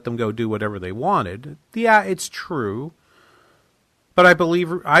that and let them go do whatever they wanted. Yeah, it's true. But I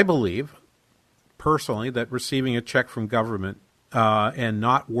believe personally that receiving a check from government and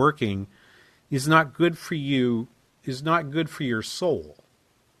not working is not good for you, is not good for your soul.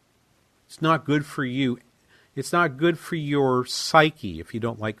 It's not good for you. It's not good for your psyche. If you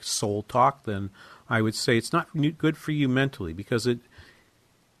don't like soul talk, then I would say it's not good for you mentally, because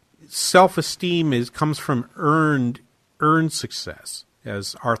self-esteem comes from earned success,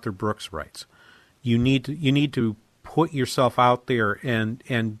 as Arthur Brooks writes. You need to put yourself out there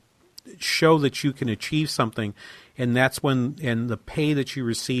and show that you can achieve something, and that's when the pay that you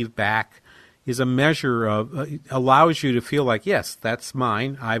receive back is a measure of allows you to feel like, yes, that's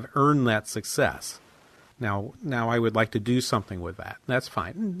mine. I've earned that success. Now I would like to do something with that. That's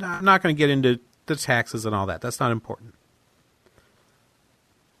fine. I'm not going to get into the taxes and all that. That's not important.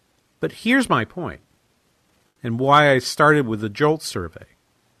 But here's my point, and why I started with the JOLT survey.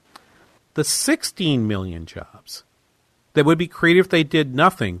 The 16 million jobs that would be created if they did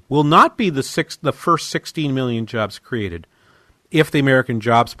nothing will not be the first 16 million jobs created if the American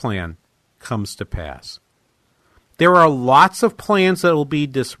Jobs Plan comes to pass. There are lots of plans that will be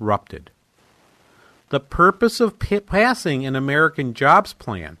disrupted. The purpose of passing an American Jobs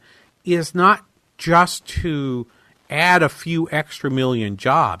Plan is not just to add a few extra million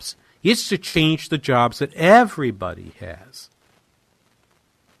jobs. It's to change the jobs that everybody has.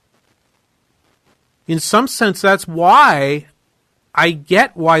 In some sense, that's why I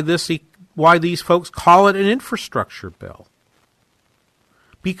get why these folks call it an infrastructure bill.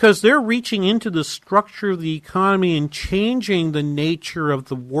 Because they're reaching into the structure of the economy and changing the nature of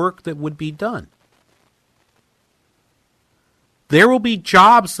the work that would be done. There will be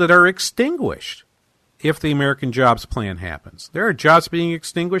jobs that are extinguished if the American Jobs Plan happens. There are jobs being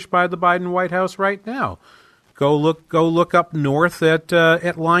extinguished by the Biden White House right now. Go look up north at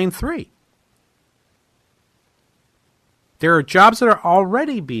Line 3. There are jobs that are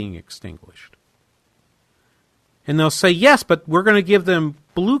already being extinguished. And they'll say, yes, but we're going to give them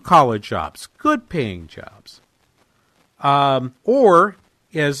blue-collar jobs, good-paying jobs. Or,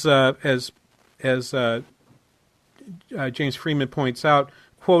 as James Freeman points out,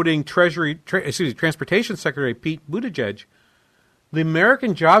 quoting Transportation Secretary Pete Buttigieg, the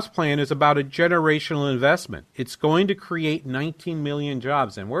American Jobs Plan is about a generational investment. It's going to create 19 million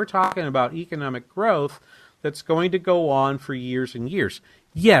jobs, and we're talking about economic growth that's going to go on for years and years.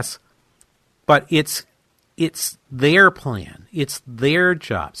 Yes, but it's their plan. It's their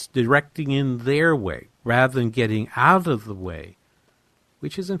jobs, directing in their way, rather than getting out of the way,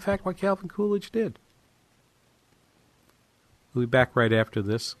 which is, in fact, what Calvin Coolidge did. We'll be back right after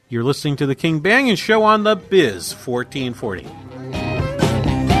this. You're listening to The King Banaian Show on The Biz 1440.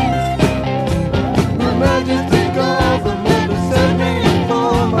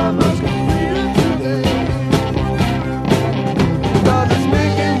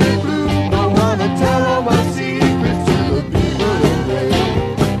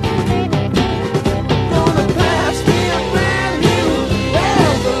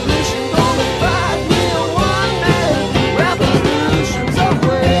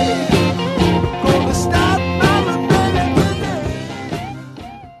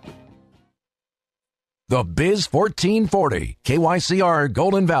 The Biz 1440, KYCR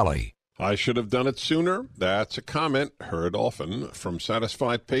Golden Valley. I should have done it sooner. That's a comment heard often from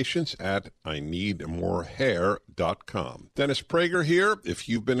satisfied patients at IneedMoreHair.com. Dennis Prager here. If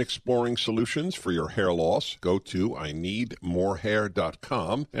you've been exploring solutions for your hair loss, go to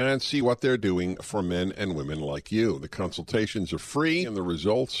IneedMoreHair.com and see what they're doing for men and women like you. The consultations are free and the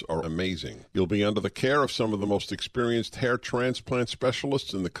results are amazing. You'll be under the care of some of the most experienced hair transplant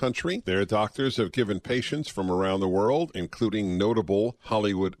specialists in the country. Their doctors have given patients from around the world, including notable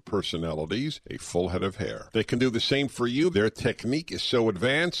Hollywood personalities, a full head of hair. They can do the same for you. Their technique is so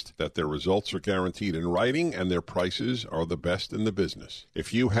advanced that their results are guaranteed in writing and their prices are the best in the business.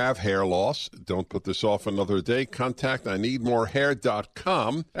 If you have hair loss, don't put this off another day. Contact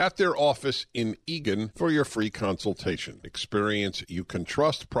IneedMoreHair.com at their office in Eagan for your free consultation. Experience you can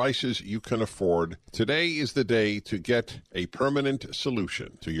trust, prices you can afford. Today is the day to get a permanent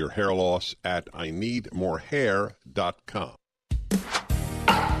solution to your hair loss at IneedMoreHair.com.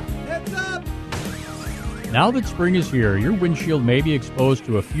 Now that spring is here, your windshield may be exposed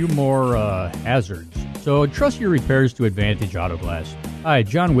to a few more hazards. So trust your repairs to Advantage Auto Glass. Hi,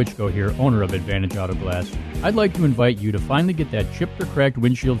 John Wichko here, owner of Advantage Auto Glass. I'd like to invite you to finally get that chipped or cracked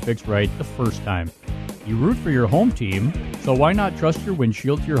windshield fixed right the first time. You root for your home team, so why not trust your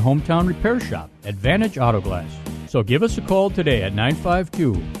windshield to your hometown repair shop, Advantage Auto Glass. So give us a call today at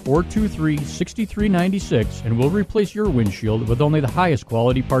 952-423-6396 and we'll replace your windshield with only the highest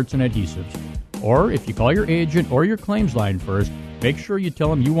quality parts and adhesives. Or if you call your agent or your claims line first, make sure you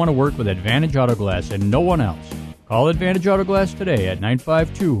tell them you want to work with Advantage Auto Glass and no one else. Call Advantage Auto Glass today at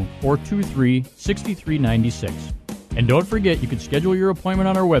 952-423-6396. And don't forget, you can schedule your appointment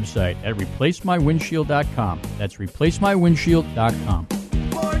on our website at replacemywindshield.com. That's replacemywindshield.com.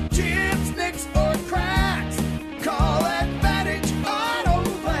 For chips, nicks, or cracks, call Advantage Auto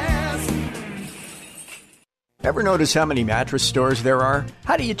Glass. Ever notice how many mattress stores there are?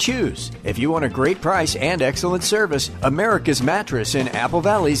 How do you choose? If you want a great price and excellent service, America's Mattress in Apple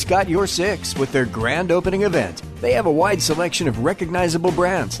Valley's got your six with their grand opening event. They have a wide selection of recognizable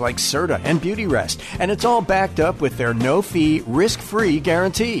brands like Serta and Beautyrest, and it's all backed up with their no-fee, risk-free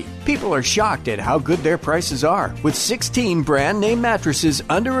guarantee. People are shocked at how good their prices are, with 16 brand-name mattresses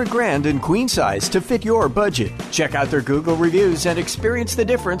under $1,000 in queen size to fit your budget. Check out their Google reviews and experience the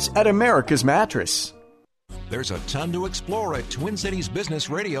difference at America's Mattress. There's a ton to explore at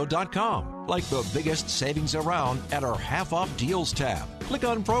TwinCitiesBusinessRadio.com, like the biggest savings around at our half-off deals tab. Click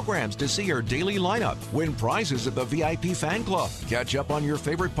on programs to see our daily lineup, win prizes at the VIP fan club, catch up on your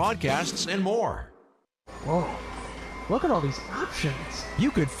favorite podcasts, and more. Whoa, look at all these options.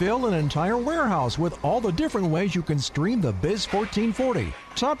 You could fill an entire warehouse with all the different ways you can stream the Biz 1440.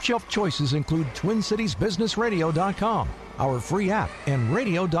 Top shelf choices include TwinCitiesBusinessRadio.com, our free app, and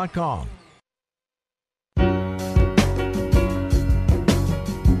radio.com.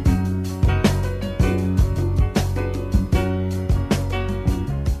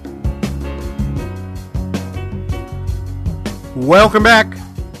 Welcome back.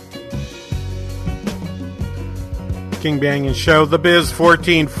 King Banyan Show, The Biz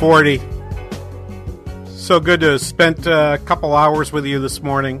 1440. So good to have spent a couple hours with you this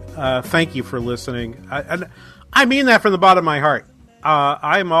morning. Thank you for listening. I mean that from the bottom of my heart.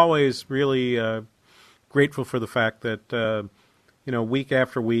 I'm always really grateful for the fact that, week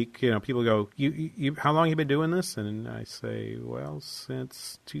after week, people go, you how long have you been doing this? And I say, well,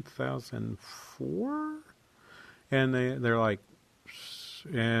 since 2004. And they're like,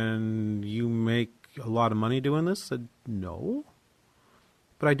 and you make a lot of money doing this? I said, no.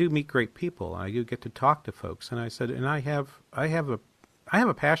 But I do meet great people. I do get to talk to folks. And I said, and I have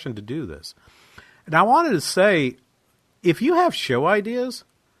a passion to do this. And I wanted to say, if you have show ideas,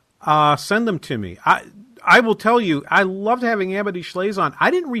 send them to me. I will tell you, I loved having Amity Schlaes on. I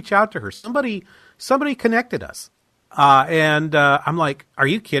didn't reach out to her. Somebody connected us. And I'm like, are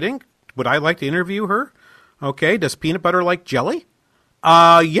you kidding? Would I like to interview her? Okay. Does peanut butter like jelly?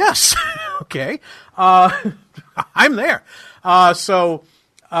 Yes. Okay. I'm there. So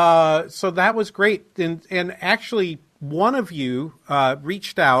that was great. And actually one of you,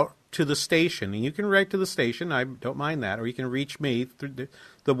 reached out to the station, and you can write to the station. I don't mind that. Or you can reach me through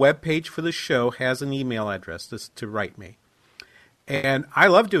the webpage for the show has an email address to write me. And I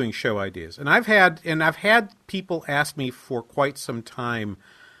love doing show ideas. And I've had people ask me for quite some time,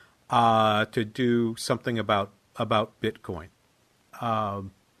 to do something about Bitcoin.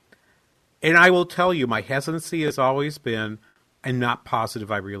 And I will tell you, my hesitancy has always been, I'm not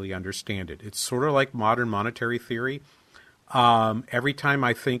positive I really understand it. It's sort of like modern monetary theory. Every time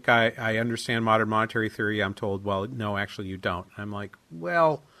I think I understand modern monetary theory, I'm told, well, no, actually you don't. I'm like,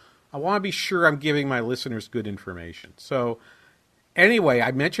 well, I want to be sure I'm giving my listeners good information. So anyway,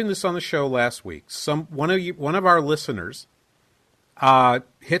 I mentioned this on the show last week. One of our listeners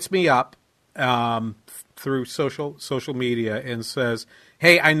hits me up through social media and says,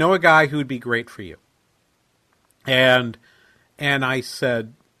 hey, I know a guy who would be great for you. And I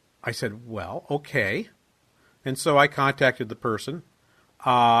said, well, okay. And so I contacted the person,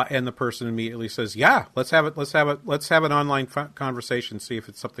 and the person immediately says, yeah, let's have an online conversation, see if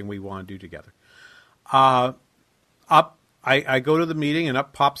it's something we want to do together. I go to the meeting, and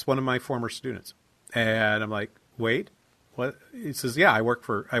up pops one of my former students. And I'm like, wait, what? He says, yeah, I work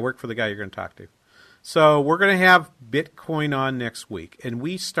for the guy you're going to talk to. So we're going to have Bitcoin on next week. And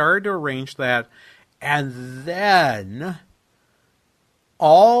we started to arrange that. And then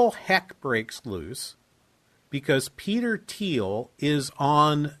all heck breaks loose because Peter Thiel is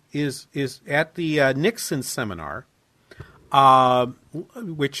at the Nixon seminar,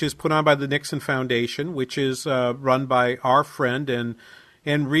 which is put on by the Nixon Foundation, which is run by our friend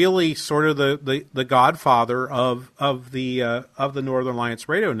and really sort of the godfather of the Northern Alliance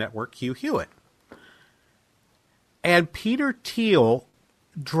Radio Network, Hugh Hewitt. And Peter Thiel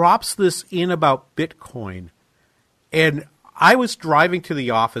drops this in about Bitcoin. And I was driving to the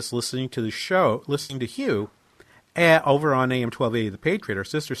office listening to the show, listening to Hugh, over on AM 1280, The Patriot, our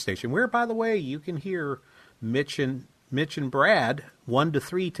sister station, where, by the way, you can hear Mitch and Brad 1 to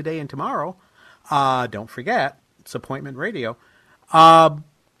 3 today and tomorrow. Don't forget, it's appointment radio.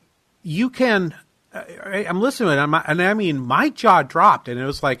 You can... I'm listening, and I mean, my jaw dropped, and it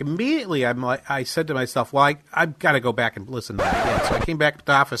was like immediately. I said to myself, "Well, I've got to go back and listen to that again." So I came back to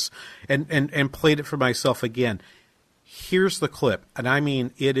the office and played it for myself again. Here's the clip, and I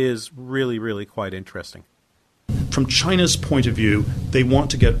mean, it is really, really quite interesting. From China's point of view, they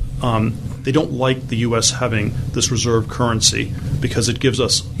want to get. They don't like the U.S. having this reserve currency because it gives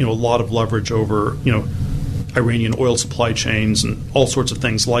us, a lot of leverage over, Iranian oil supply chains and all sorts of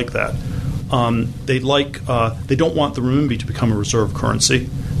things like that. They don't want the renminbi to become a reserve currency,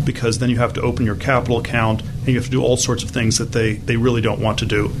 because then you have to open your capital account and you have to do all sorts of things that they really don't want to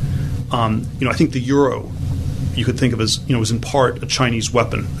do. I think the euro you could think of as was in part a Chinese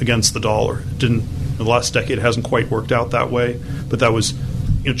weapon against the dollar. It didn't. In the last decade, it hasn't quite worked out that way, but that was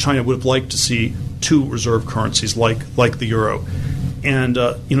China would have liked to see two reserve currencies like the euro. And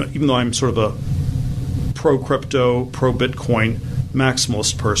even though I'm sort of a pro-crypto, pro-Bitcoin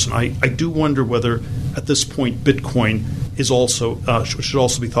maximalist person, I do wonder whether at this point Bitcoin is also should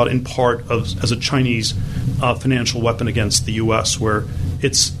also be thought in part as a Chinese financial weapon against the U.S., where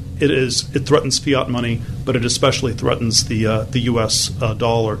it threatens fiat money, but it especially threatens the U.S.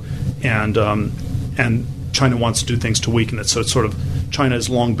 dollar, and China wants to do things to weaken it. So it's sort of China is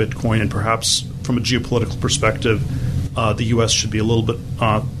long Bitcoin, and perhaps from a geopolitical perspective, the U.S. should be a little bit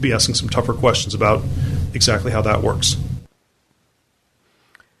be asking some tougher questions about exactly how that works.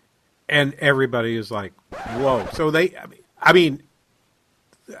 And everybody is like, whoa. So to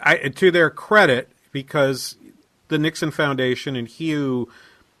their credit, because the Nixon Foundation and Hugh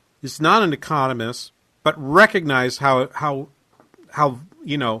is not an economist, but recognized how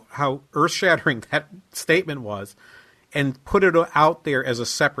earth-shattering that statement was, and put it out there as a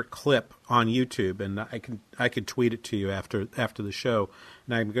separate clip on YouTube. And I can tweet it to you after the show,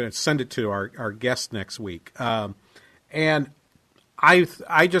 and I'm going to send it to our guest next week. And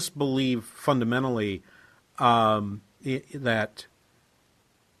I just believe fundamentally that,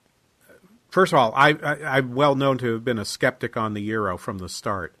 first of all, I'm well known to have been a skeptic on the euro from the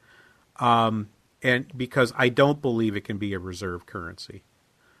start, and because I don't believe it can be a reserve currency.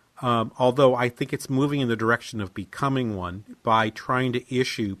 Although I think it's moving in the direction of becoming one by trying to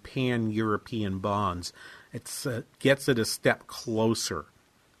issue pan-European bonds. It gets it a step closer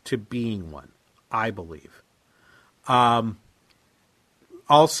to being one, I believe.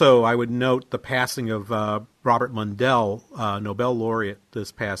 Also, I would note the passing of Robert Mundell, Nobel laureate,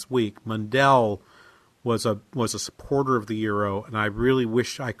 this past week. Mundell was a supporter of the euro, and I really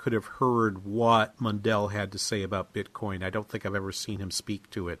wish I could have heard what Mundell had to say about Bitcoin. I don't think I've ever seen him speak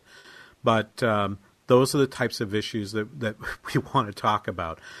to it. But those are the types of issues that we want to talk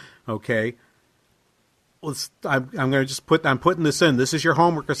about. Okay? I'm going to just I'm putting this in. This is your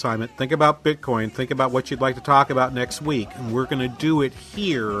homework assignment. Think about Bitcoin. Think about what you'd like to talk about next week. And we're going to do it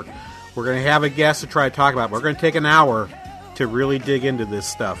here. We're going to have a guest to try to talk about it. We're going to take an hour to really dig into this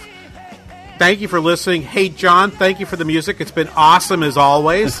stuff. Thank you for listening. Hey, John, thank you for the music. It's been awesome as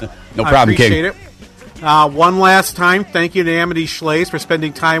always. No problem, I appreciate King. it. One last time, thank you to Amity Schlaes for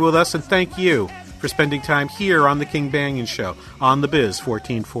spending time with us, and thank you for spending time here on The King Banyan Show on The Biz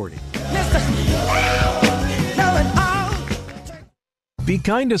 1440. Be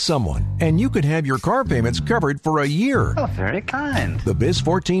kind to someone, and you could have your car payments covered for a year. Oh, very kind. The Biz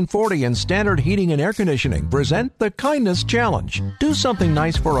 1440 and Standard Heating and Air Conditioning present the Kindness Challenge. Do something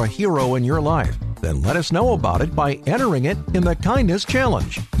nice for a hero in your life. Then let us know about it by entering it in the Kindness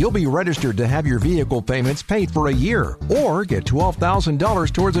Challenge. You'll be registered to have your vehicle payments paid for a year or get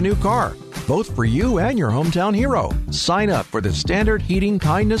 $12,000 towards a new car, both for you and your hometown hero. Sign up for the Standard Heating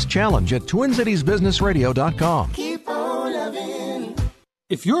Kindness Challenge at TwinCitiesBusinessRadio.com. Keep on loving.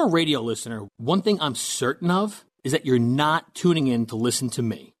 If you're a radio listener, one thing I'm certain of is that you're not tuning in to listen to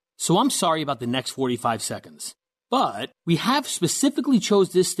me. So I'm sorry about the next 45 seconds. But we have specifically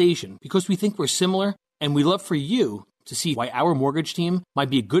chose this station because we think we're similar, and we'd love for you to see why our mortgage team might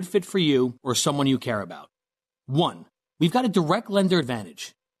be a good fit for you or someone you care about. 1, we've got a direct lender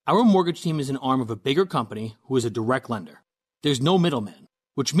advantage. Our mortgage team is an arm of a bigger company who is a direct lender. There's no middleman,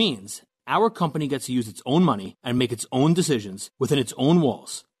 which means our company gets to use its own money and make its own decisions within its own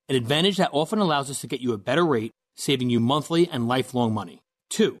walls, an advantage that often allows us to get you a better rate, saving you monthly and lifelong money.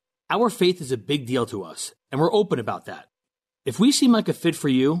 2, our faith is a big deal to us, and we're open about that. If we seem like a fit for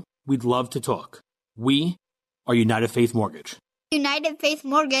you, we'd love to talk. We are United Faith Mortgage.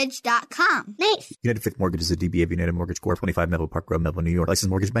 UnitedFaithMortgage.com. Nice. United Faith Mortgage is a DBA of United Mortgage Corp. 25 Melville Park Road, Melville, New York. Licensed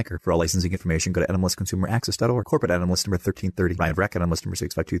mortgage banker. For all licensing information, go to NMLSConsumerAccess.org. Corporate NMLS number 1330. Ryan Vreck, NMLS number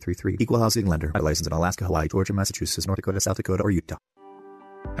 65233. Equal housing lender. Licensed in Alaska, Hawaii, Georgia, Massachusetts, North Dakota, South Dakota, or Utah.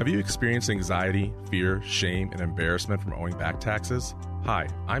 Have you experienced anxiety, fear, shame, and embarrassment from owing back taxes? Hi,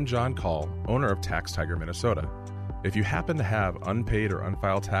 I'm John Call, owner of Tax Tiger, Minnesota. If you happen to have unpaid or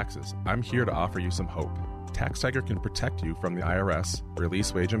unfiled taxes, I'm here to offer you some hope. Tax Tiger can protect you from the IRS,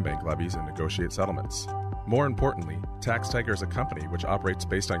 release wage and bank levies, and negotiate settlements. More importantly, Tax Tiger is a company which operates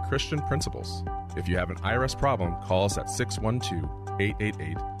based on Christian principles. If you have an IRS problem, call us at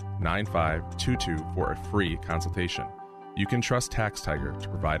 612-888-9522 for a free consultation. You can trust Tax Tiger to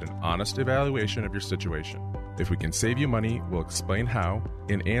provide an honest evaluation of your situation. If we can save you money, we'll explain how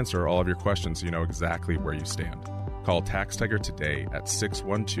and answer all of your questions so you know exactly where you stand. Call Tax Tiger today at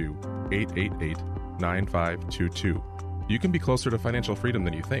 612-888-9522. You can be closer to financial freedom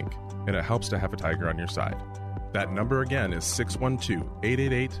than you think, and it helps to have a Tiger on your side. That number again is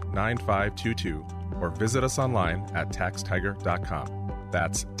 612-888-9522, or visit us online at taxtiger.com.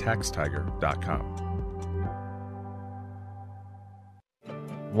 That's taxtiger.com.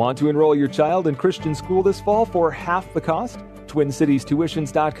 Want to enroll your child in Christian school this fall for half the cost?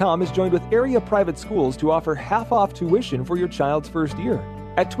 TwinCitiesTuitions.com has joined with area private schools to offer half-off tuition for your child's first year.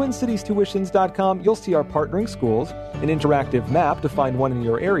 At TwinCitiesTuitions.com, you'll see our partnering schools, an interactive map to find one in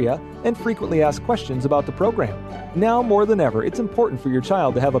your area, and frequently asked questions about the program. Now more than ever, it's important for your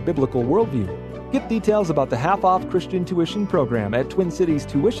child to have a biblical worldview. Get details about the half-off Christian tuition program at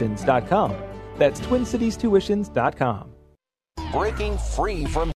TwinCitiesTuitions.com. That's TwinCitiesTuitions.com. Breaking free from